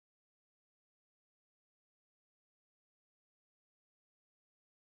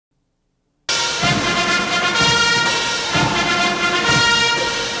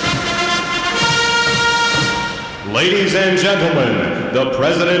Ladies and gentlemen, the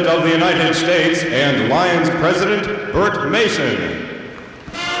President of the United States and Lions President, Bert Mason.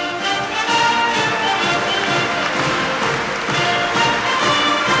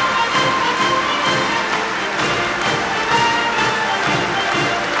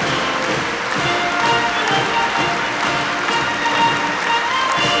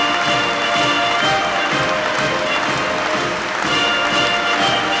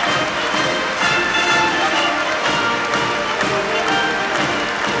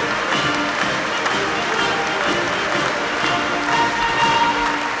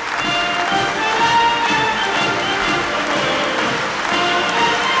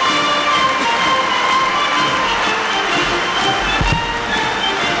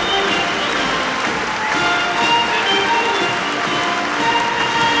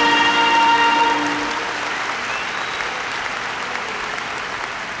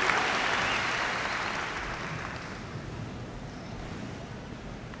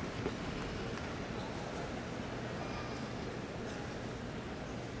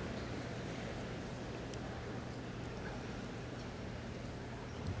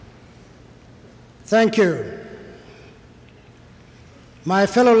 Thank you. My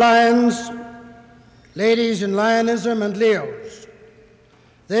fellow Lions, ladies in Lionism and Leos,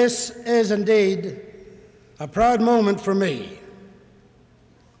 this is indeed a proud moment for me.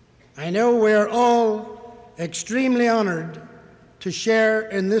 I know we are all extremely honored to share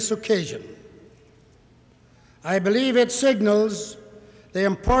in this occasion. I believe it signals the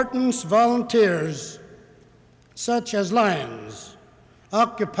importance volunteers such as Lions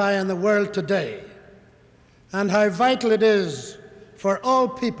occupy in the world today, and how vital it is for all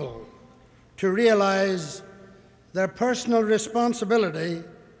people to realize their personal responsibility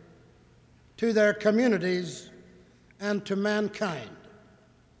to their communities and to mankind.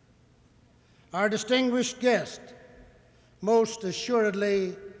 Our distinguished guest most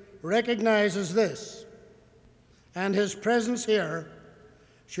assuredly recognizes this, and his presence here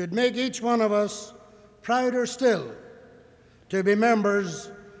should make each one of us prouder still to be members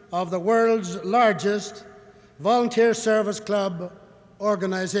of the world's largest volunteer service club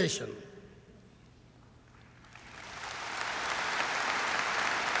organization.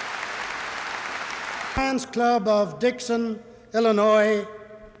 Lions Club of Dixon, Illinois,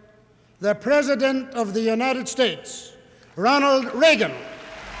 the President of the United States, Ronald Reagan.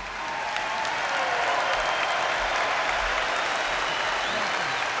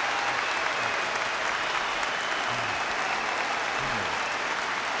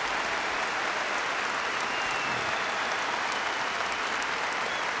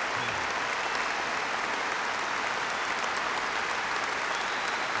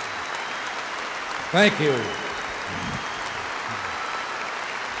 Thank you.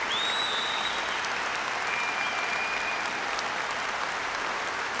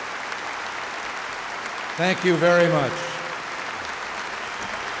 Thank you very much.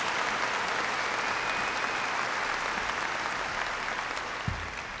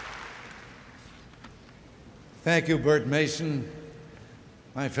 Thank you, Bert Mason,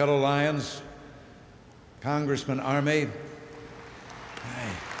 my fellow Lions, Congressman Army.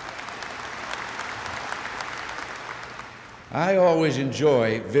 I always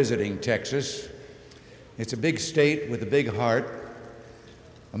enjoy visiting Texas. It's a big state with a big heart.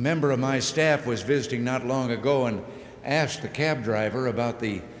 A member of my staff was visiting not long ago and asked the cab driver about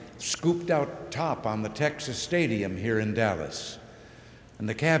the scooped out top on the Texas Stadium here in Dallas. And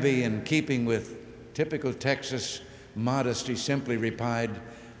the cabbie, in keeping with typical Texas modesty, simply replied,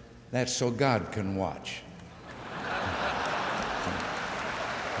 "That's so God can watch."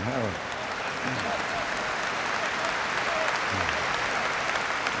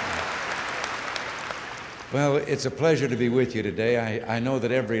 Well, it's a pleasure to be with you today. I know that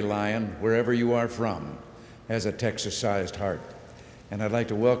every Lion, wherever you are from, has a Texas-sized heart. And I'd like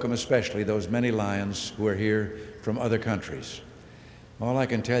to welcome especially those many Lions who are here from other countries. All I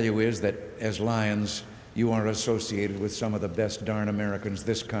can tell you is that as Lions, you are associated with some of the best darn Americans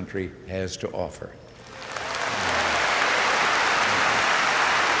this country has to offer.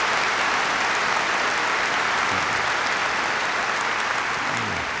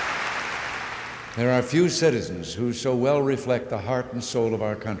 There are few citizens who so well reflect the heart and soul of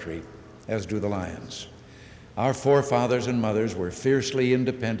our country as do the Lions. Our forefathers and mothers were fiercely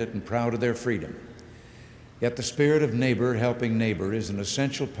independent and proud of their freedom. Yet the spirit of neighbor helping neighbor is an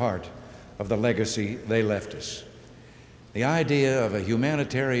essential part of the legacy they left us. The idea of a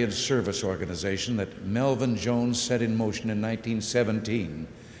humanitarian service organization that Melvin Jones set in motion in 1917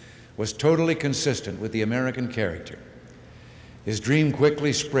 was totally consistent with the American character. His dream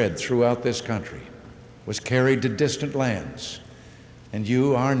quickly spread throughout this country. was carried to distant lands. And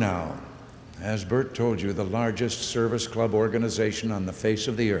you are now, as Bert told you, the largest service club organization on the face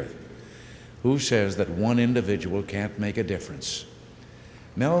of the earth. Who says that one individual can't make a difference?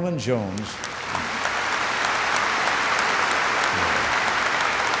 Melvin Jones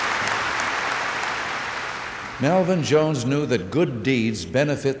knew that good deeds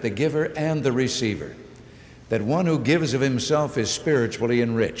benefit the giver and the receiver, that one who gives of himself is spiritually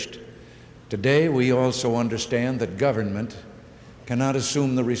enriched. Today, we also understand that government cannot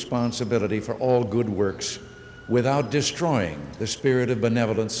assume the responsibility for all good works without destroying the spirit of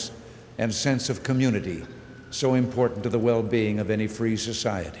benevolence and sense of community so important to the well-being of any free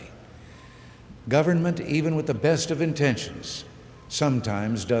society. Government, even with the best of intentions,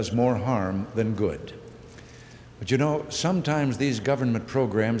 sometimes does more harm than good. But you know, sometimes these government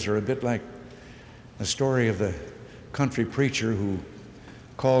programs are a bit like the story of the country preacher who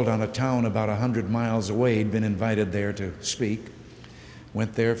called on a town about 100 miles away. He'd been invited there to speak,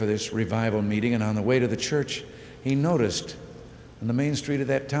 went there for this revival meeting, and on the way to the church, he noticed on the main street of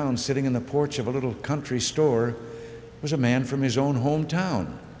that town, sitting in the porch of a little country store, was a man from his own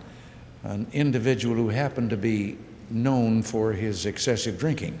hometown, an individual who happened to be known for his excessive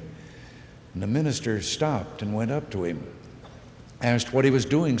drinking. And the minister stopped and went up to him, asked what he was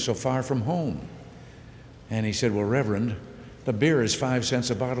doing so far from home. And he said, "Well, Reverend, the beer is 5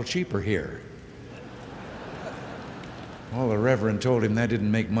 cents a bottle cheaper here." Well, the Reverend told him that didn't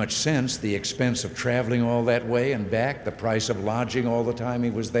make much sense, the expense of traveling all that way and back, the price of lodging all the time he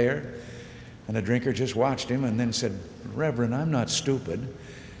was there. And the drinker just watched him and then said, "Reverend, I'm not stupid.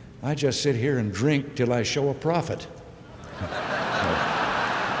 I just sit here and drink till I show a profit."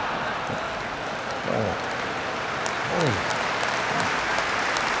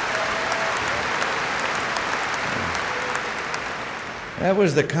 That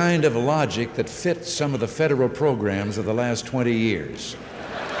was the kind of logic that fit some of the federal programs of the last 20 years.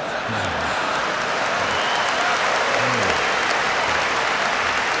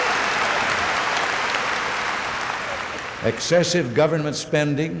 Excessive government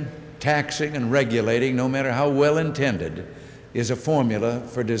spending, taxing, and regulating, no matter how well intended, is a formula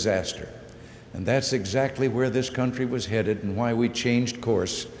for disaster. And that's exactly where this country was headed and why we changed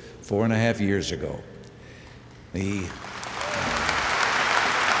course 4.5 years ago. The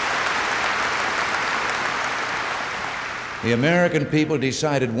American people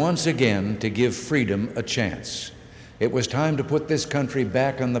decided once again to give freedom a chance. It was time to put this country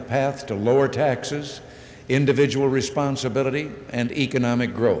back on the path to lower taxes, individual responsibility, and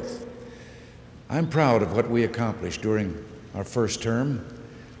economic growth. I'm proud of what we accomplished during our first term.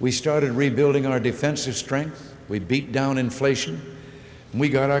 We started rebuilding our defensive strength, we beat down inflation, and we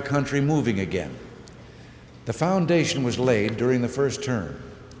got our country moving again. The foundation was laid during the first term.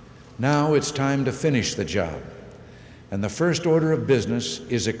 Now it's time to finish the job. And the first order of business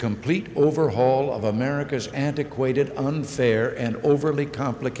is a complete overhaul of America's antiquated, unfair, and overly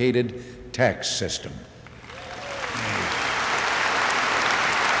complicated tax system.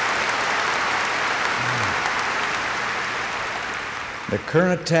 The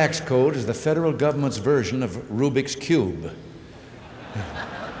current tax code is the federal government's version of Rubik's Cube.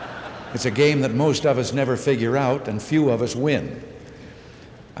 It's a game that most of us never figure out and few of us win.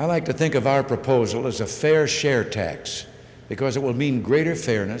 I like to think of our proposal as a fair share tax because it will mean greater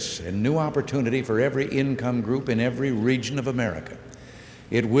fairness and new opportunity for every income group in every region of America.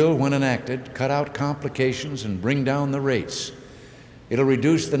 It will, when enacted, cut out complications and bring down the rates. It'll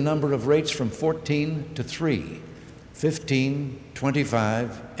reduce the number of rates from 14 to 3, 15,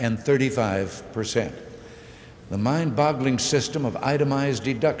 25, and 35%. The mind-boggling system of itemized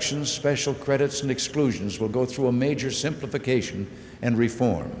deductions, special credits, and exclusions will go through a major simplification and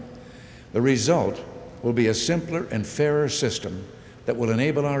reform. The result will be a simpler and fairer system that will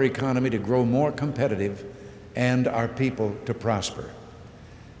enable our economy to grow more competitive and our people to prosper.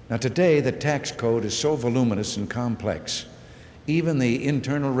 Now, today, the tax code is so voluminous and complex, even the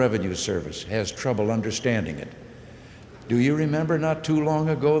Internal Revenue Service has trouble understanding it. Do you remember not too long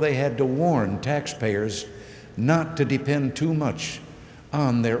ago they had to warn taxpayers not to depend too much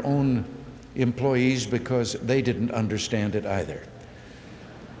on their own employees because they didn't understand it either?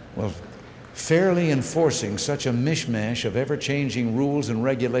 Well, fairly enforcing such a mishmash of ever-changing rules and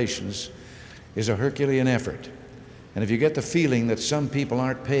regulations is a Herculean effort. And if you get the feeling that some people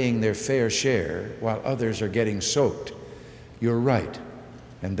aren't paying their fair share while others are getting soaked, you're right,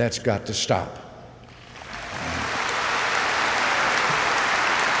 and that's got to stop.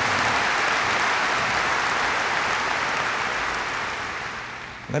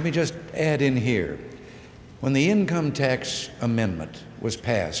 Let me just add in here, when the income tax amendment was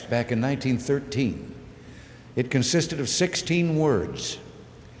passed back in 1913, It consisted of 16 words.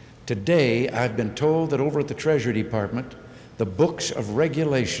 Today, I've been told that over at the Treasury Department, the books of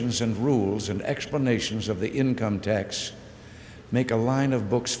regulations and rules and explanations of the income tax make a line of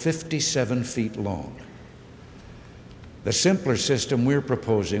books 57 feet long. The simpler system we're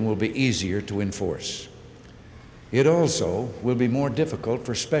proposing will be easier to enforce. It also will be more difficult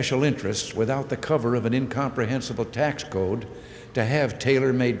for special interests without the cover of an incomprehensible tax code to have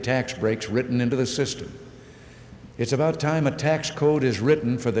tailor-made tax breaks written into the system. It's about time a tax code is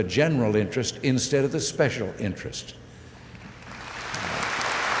written for the general interest instead of the special interest.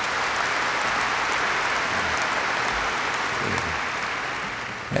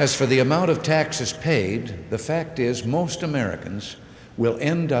 As for the amount of taxes paid, the fact is most Americans will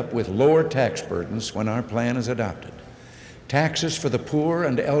end up with lower tax burdens when our plan is adopted. Taxes for the poor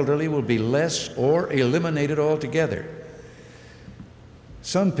and elderly will be less or eliminated altogether.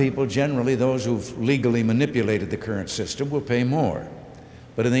 Some people, generally those who've legally manipulated the current system, will pay more.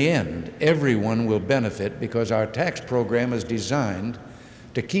 But in the end, everyone will benefit because our tax program is designed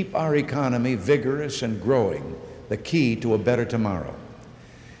to keep our economy vigorous and growing, the key to a better tomorrow.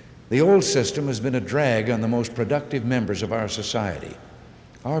 The old system has been a drag on the most productive members of our society.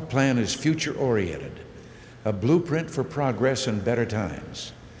 Our plan is future-oriented, a blueprint for progress and better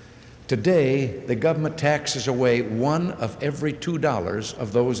times. Today, the government taxes away one of every $2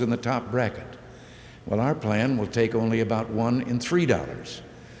 of those in the top bracket. Well, our plan will take only about $1 in $3.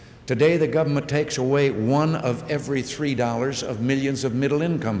 Today, the government takes away one of every $3 of millions of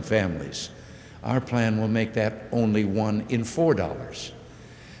middle-income families. Our plan will make that only $1 in $4.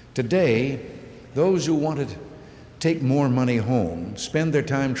 Today, those who want to take more money home spend their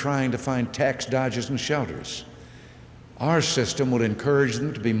time trying to find tax dodges and shelters. Our system will encourage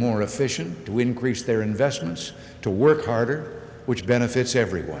them to be more efficient, to increase their investments, to work harder, which benefits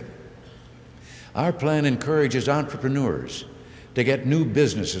everyone. Our plan encourages entrepreneurs to get new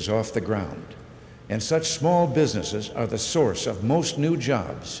businesses off the ground, and such small businesses are the source of most new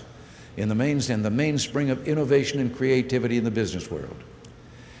jobs in the mainspring of innovation and creativity in the business world.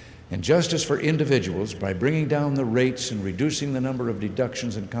 And just as for individuals, by bringing down the rates and reducing the number of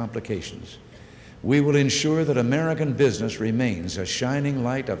deductions and complications, we will ensure that American business remains a shining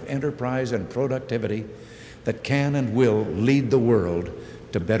light of enterprise and productivity that can and will lead the world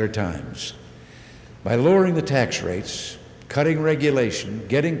to better times. By lowering the tax rates, cutting regulation,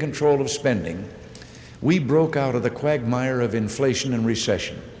 getting control of spending, we broke out of the quagmire of inflation and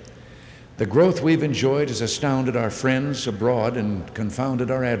recession. The growth we've enjoyed has astounded our friends abroad and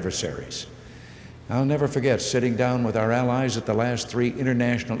confounded our adversaries. I'll never forget sitting down with our allies at the last 3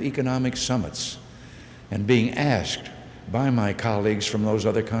 international economic summits and being asked by my colleagues from those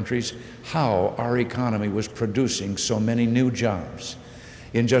other countries how our economy was producing so many new jobs.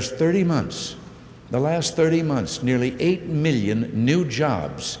 In just 30 months, the last 30 months, nearly 8 million new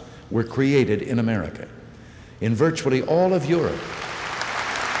jobs were created in America. In virtually all of Europe,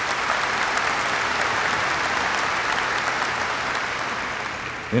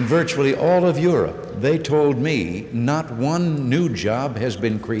 they told me not one new job has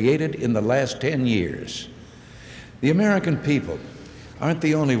been created in the last 10 years. The American people aren't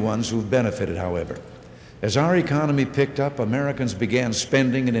the only ones who've benefited, however. As our economy picked up, Americans began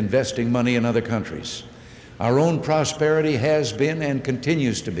spending and investing money in other countries. Our own prosperity has been and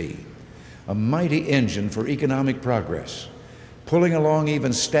continues to be a mighty engine for economic progress, pulling along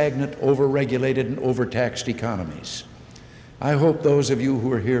even stagnant, overregulated, and overtaxed economies. I hope those of you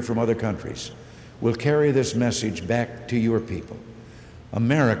who are here from other countries will carry this message back to your people.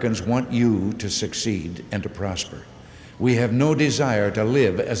 Americans want you to succeed and to prosper. We have no desire to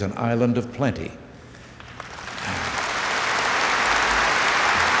live as an island of plenty.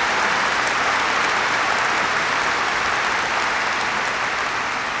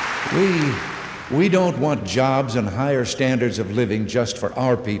 We don't want jobs and higher standards of living just for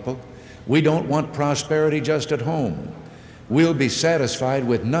our people. We don't want prosperity just at home. We'll be satisfied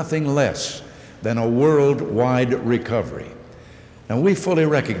with nothing less than a worldwide recovery. Now, we fully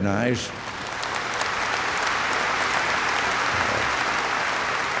recognize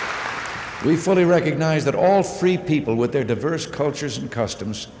that all free people with their diverse cultures and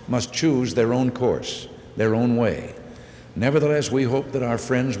customs must choose their own course, their own way. Nevertheless, we hope that our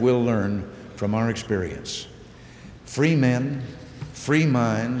friends will learn from our experience. Free men, free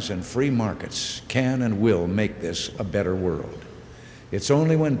minds, and free markets can and will make this a better world. It's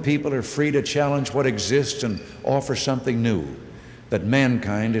only when people are free to challenge what exists and offer something new that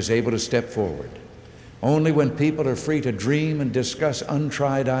mankind is able to step forward. Only when people are free to dream and discuss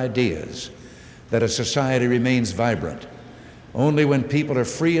untried ideas that a society remains vibrant. Only when people are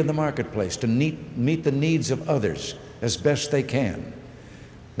free in the marketplace to meet the needs of others as best they can,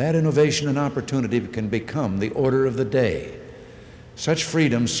 that innovation and opportunity can become the order of the day. Such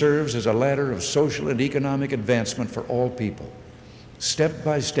freedom serves as a ladder of social and economic advancement for all people, step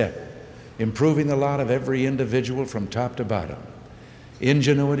by step, improving the lot of every individual from top to bottom.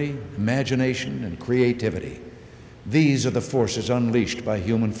 Ingenuity, imagination, and creativity. These are the forces unleashed by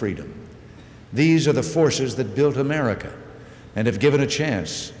human freedom. These are the forces that built America, and if given a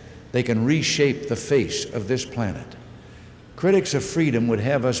chance, they can reshape the face of this planet. Critics of freedom would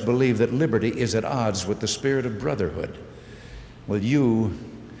have us believe that liberty is at odds with the spirit of brotherhood. Well, you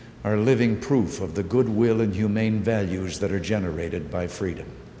are living proof of the goodwill and humane values that are generated by freedom.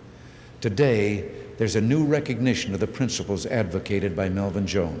 Today, there's a new recognition of the principles advocated by Melvin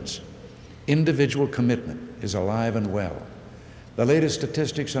Jones. Individual commitment is alive and well. The latest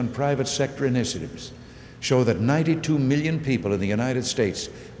statistics on private sector initiatives show that 92 million people in the United States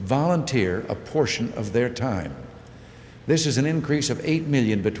volunteer a portion of their time. This is an increase of 8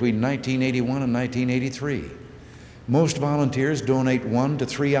 million between 1981 and 1983. Most volunteers donate 1 to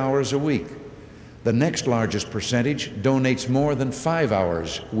 3 hours a week. The next largest percentage donates more than 5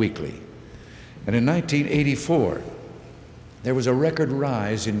 hours weekly. And in 1984, there was a record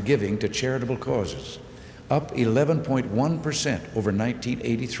rise in giving to charitable causes, up 11.1% over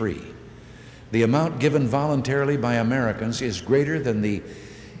 1983. The amount given voluntarily by Americans is greater than the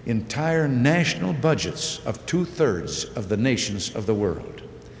entire national budgets of 2/3 of the nations of the world.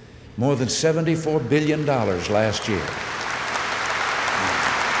 More than $74 billion last year.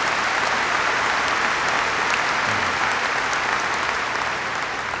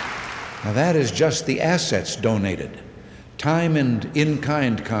 Now that is just the assets donated. Time and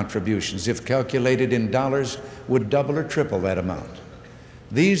in-kind contributions, if calculated in dollars, would double or triple that amount.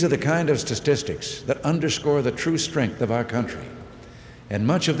 These are the kind of statistics that underscore the true strength of our country. And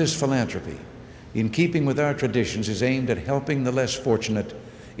much of this philanthropy, in keeping with our traditions, is aimed at helping the less fortunate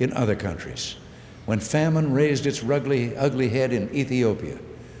in other countries. When famine raised its ugly head in Ethiopia,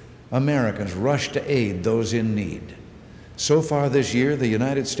 Americans rushed to aid those in need. So far this year, the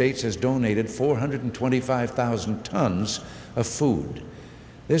United States has donated 425,000 tons of food.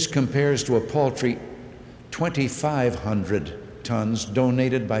 This compares to a paltry 2,500 tons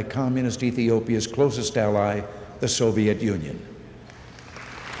donated by communist Ethiopia's closest ally, the Soviet Union.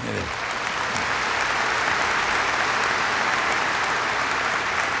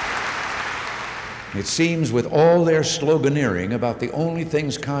 It seems with all their sloganeering about the only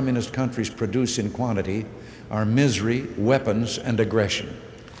things communist countries produce in quantity are misery, weapons, and aggression.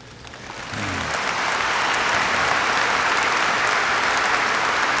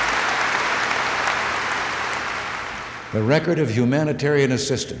 The record of humanitarian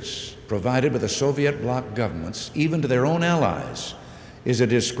assistance provided by the Soviet bloc governments, even to their own allies, is a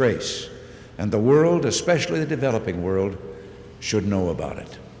disgrace, and the world, especially the developing world, should know about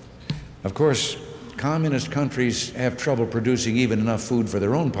it. Of course, communist countries have trouble producing even enough food for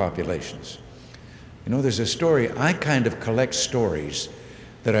their own populations. You know, there's a story, I kind of collect stories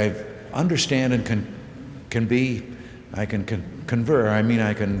that I understand and I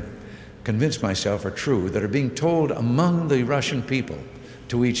can convince myself are true, that are being told among the Russian people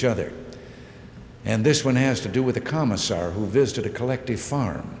to each other. And this one has to do with a commissar who visited a collective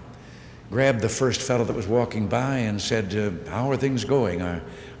farm, grabbed the first fellow that was walking by and said, how are things going?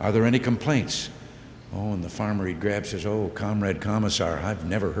 Are there any complaints? Oh, and the farmer, he grabs, says, oh, Comrade Commissar, I've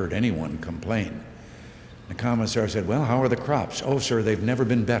never heard anyone complain. The commissar said, well, how are the crops? Oh, sir, they've never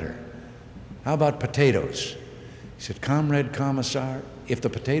been better. How about potatoes? He said, Comrade Commissar, if the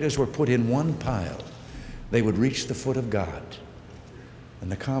potatoes were put in one pile, they would reach the foot of God. And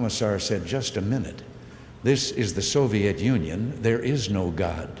the commissar said, just a minute. This is the Soviet Union. There is no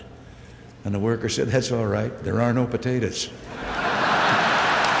God. And the worker said, that's all right. There are no potatoes.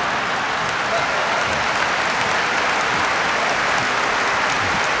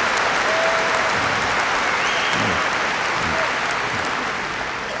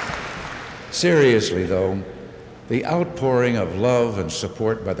 Seriously, though, the outpouring of love and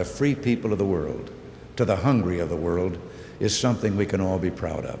support by the free people of the world to the hungry of the world is something we can all be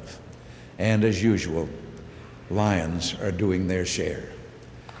proud of. And as usual, Lions are doing their share.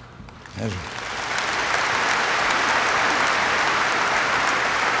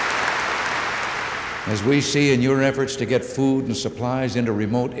 As we see in your efforts to get food and supplies into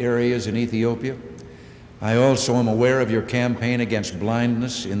remote areas in Ethiopia, I also am aware of your campaign against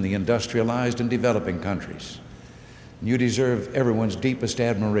blindness in the industrialized and developing countries. You deserve everyone's deepest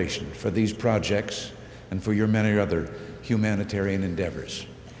admiration for these projects and for your many other humanitarian endeavors.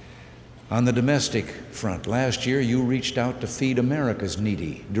 On the domestic front, last year you reached out to feed America's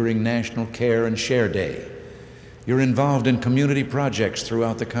needy during National Care and Share Day. You're involved in community projects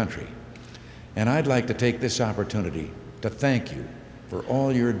throughout the country. And I'd like to take this opportunity to thank you for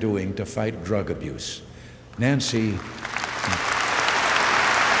all you're doing to fight drug abuse. Nancy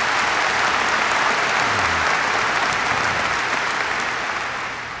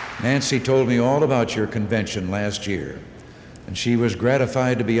told me all about your convention last year, and she was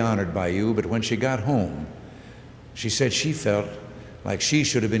gratified to be honored by you, but when she got home, she said she felt like she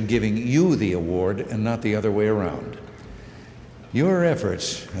should have been giving you the award and not the other way around. Your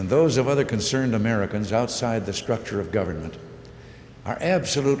efforts, and those of other concerned Americans outside the structure of government, are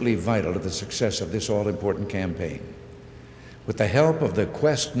absolutely vital to the success of this all-important campaign. With the help of the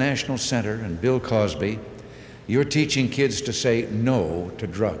Quest National Center and Bill Cosby, you're teaching kids to say no to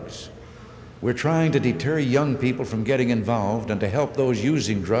drugs. We're trying to deter young people from getting involved and to help those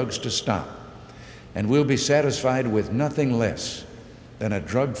using drugs to stop. And we'll be satisfied with nothing less than a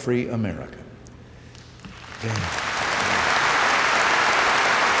drug-free America.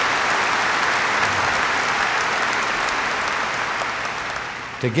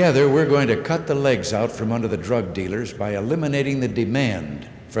 Together, we're going to cut the legs out from under the drug dealers by eliminating the demand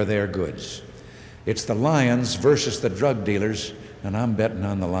for their goods. It's the lions versus the drug dealers, and I'm betting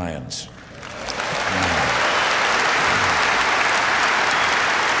on the lions.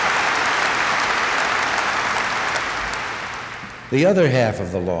 The other half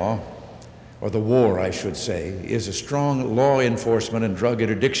of the law, or the war, I should say, is a strong law enforcement and drug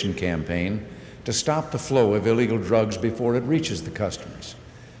interdiction campaign to stop the flow of illegal drugs before it reaches the customers.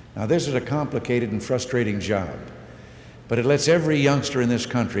 Now, this is a complicated and frustrating job, but it lets every youngster in this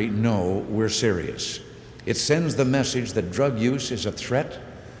country know we're serious. It sends the message that drug use is a threat,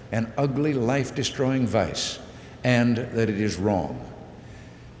 an ugly, life-destroying vice, and that it is wrong.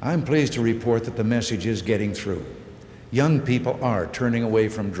 I'm pleased to report that the message is getting through. Young people are turning away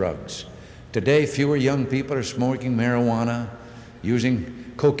from drugs. Today, fewer young people are smoking marijuana,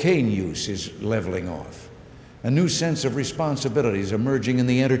 cocaine use is leveling off. A new sense of responsibility is emerging in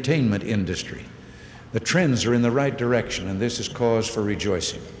the entertainment industry. The trends are in the right direction, and this is cause for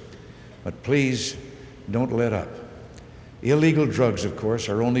rejoicing. But please, don't let up. Illegal drugs, of course,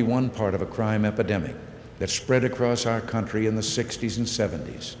 are only one part of a crime epidemic that spread across our country in the 60s and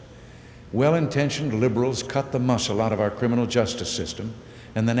 70s. Well-intentioned liberals cut the muscle out of our criminal justice system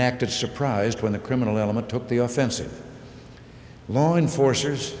and then acted surprised when the criminal element took the offensive. Law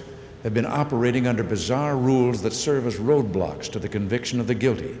enforcers have been operating under bizarre rules that serve as roadblocks to the conviction of the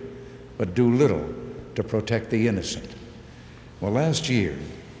guilty, but do little to protect the innocent. Well, last year,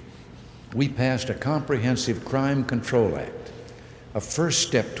 we passed a comprehensive Crime Control Act, a first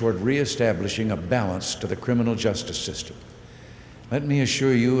step toward reestablishing a balance to the criminal justice system. Let me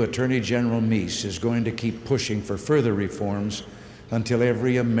assure you, Attorney General Meese is going to keep pushing for further reforms until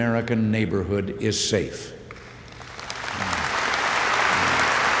every American neighborhood is safe.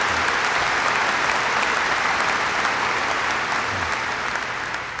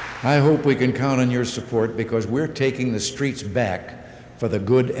 I hope we can count on your support because we're taking the streets back for the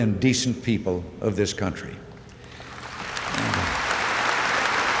good and decent people of this country.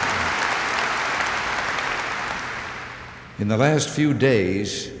 In the last few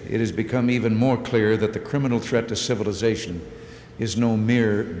days, it has become even more clear that the criminal threat to civilization is no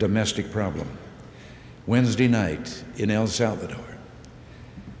mere domestic problem. Wednesday night in El Salvador,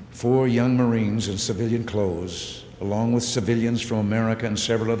 4 young Marines in civilian clothes, along with civilians from America and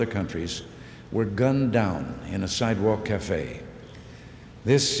several other countries, were gunned down in a sidewalk cafe.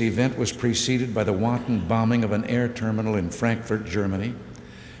 This event was preceded by the wanton bombing of an air terminal in Frankfurt, Germany,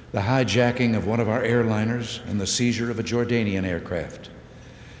 the hijacking of one of our airliners, and the seizure of a Jordanian aircraft.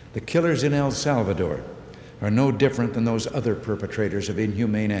 The killers in El Salvador are no different than those other perpetrators of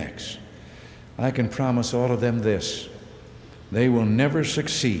inhumane acts. I can promise all of them this: they will never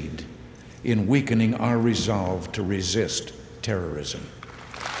succeed in weakening our resolve to resist terrorism.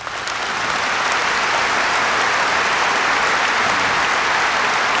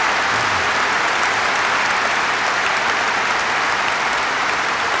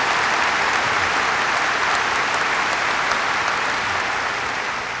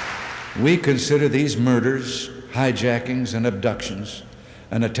 We consider these murders, hijackings, and abductions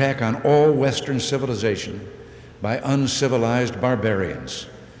an attack on all Western civilization by uncivilized barbarians.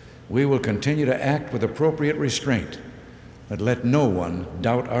 We will continue to act with appropriate restraint, but let no one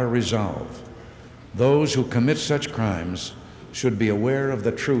doubt our resolve. Those who commit such crimes should be aware of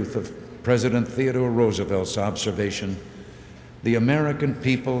the truth of President Theodore Roosevelt's observation: "The American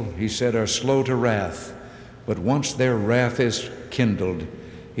people," he said, "are slow to wrath, but once their wrath is kindled,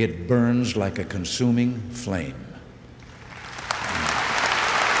 It burns like a consuming flame.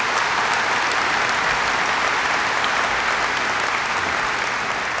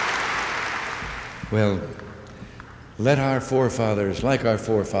 Well, let our forefathers, like our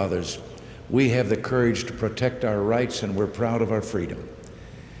forefathers, we have the courage to protect our rights, and we're proud of our freedom.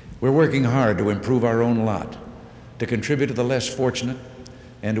 We're working hard to improve our own lot, to contribute to the less fortunate,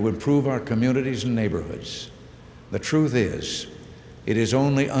 and to improve our communities and neighborhoods. The truth is, it is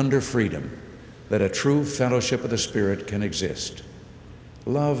only under freedom that a true fellowship of the Spirit can exist.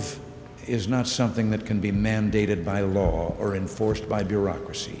 Love is not something that can be mandated by law or enforced by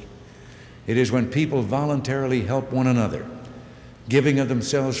bureaucracy. It is when people voluntarily help one another, giving of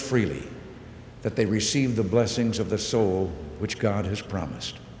themselves freely, that they receive the blessings of the soul which God has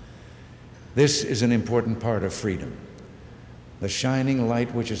promised. This is an important part of freedom, the shining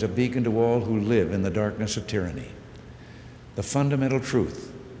light which is a beacon to all who live in the darkness of tyranny. The fundamental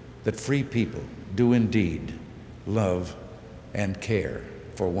truth that free people do indeed love and care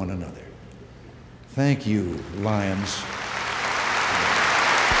for one another. Thank you, Lions.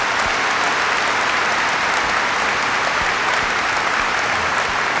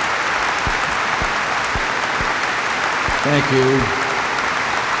 Thank you.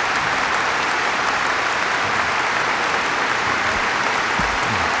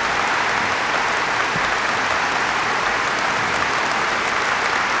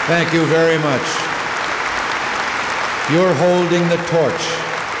 Thank you very much. You're holding the torch.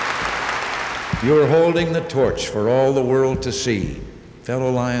 You're holding the torch for all the world to see.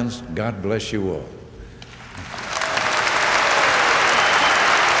 Fellow Lions, God bless you all.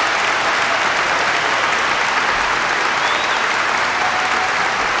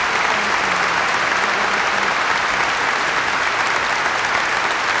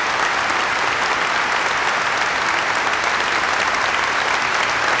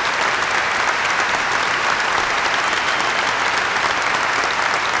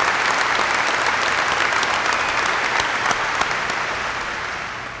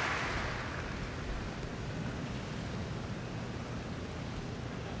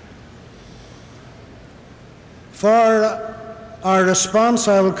 For our response,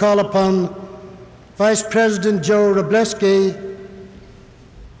 I will call upon Vice President Joe Robleski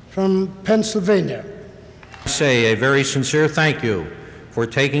from Pennsylvania. I say a very sincere thank you for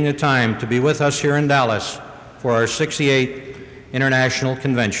taking the time to be with us here in Dallas for our 68th International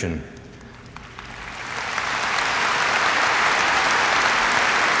Convention.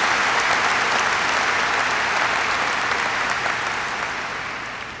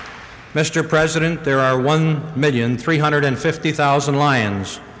 Mr. President, there are 1,350,000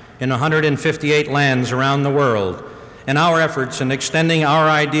 lions in 158 lands around the world, and our efforts in extending our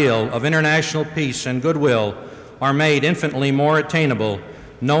ideal of international peace and goodwill are made infinitely more attainable,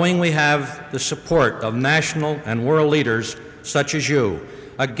 knowing we have the support of national and world leaders such as you.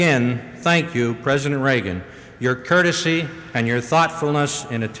 Again, thank you, President Reagan. Your courtesy and your thoughtfulness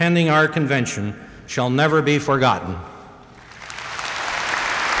in attending our convention shall never be forgotten.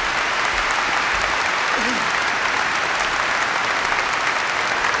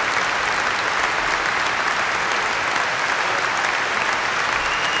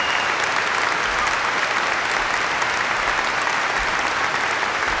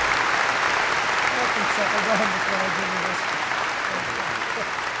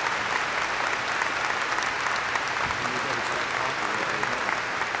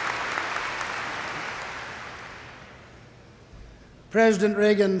 President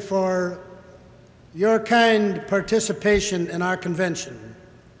Reagan, for your kind participation in our convention,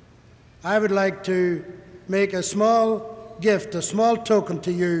 I would like to make a small gift, a small token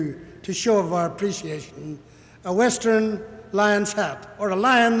to you to show of our appreciation, a Western Lions hat, or a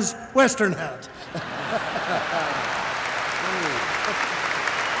Lions Western hat.